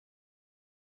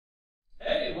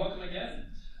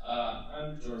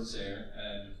Jordan Sayre,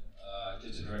 and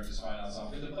get to direct this fine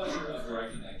ensemble. With the pleasure of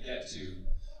directing, I get to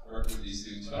work with these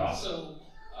students, but also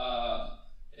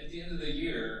at the end of the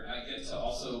year, I get to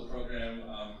also program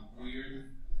weird,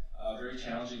 very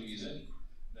challenging music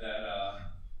that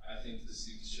I think the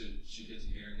students should get to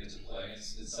hear and get to play.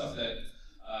 It's stuff that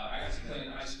I got to play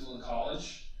in high school and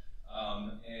college,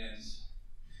 and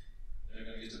they're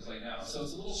going to get to play now. So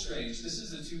it's a little strange. This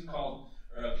is a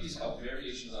piece called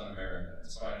Variations on America.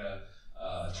 It's by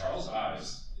Charles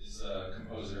Ives, is a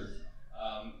composer.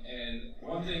 And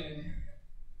one thing,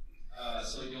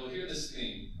 so you'll hear this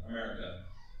theme, America,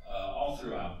 all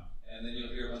throughout. And then you'll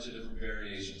hear a bunch of different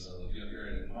variations of it. You'll hear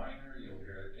it in minor, you'll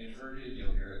hear it inverted,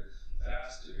 you'll hear it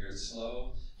fast, you'll hear it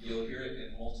slow. You'll hear it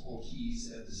in multiple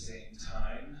keys at the same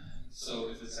time. So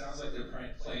if it sounds like they're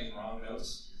playing wrong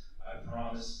notes, I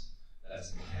promise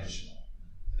that's intentional.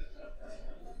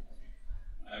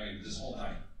 I mean, this whole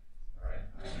night, right?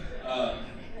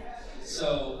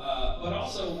 But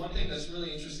also one thing that's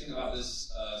really interesting about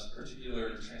this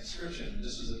particular transcription,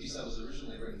 this was a piece that was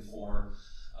originally written for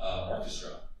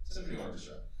orchestra, symphony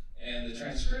orchestra. And the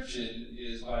transcription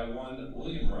is by one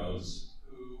William Rhoades,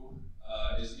 who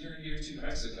is near and dear to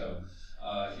Mexico.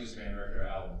 He was band director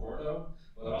at Eldorado,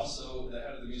 but also the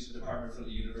head of the music department for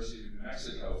the University of New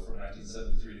Mexico from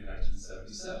 1973 to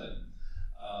 1977,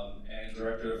 and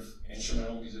director of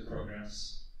instrumental music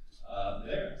programs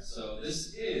there. So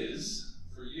this is,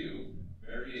 for you,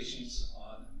 Variations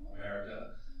on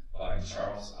America by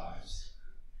Charles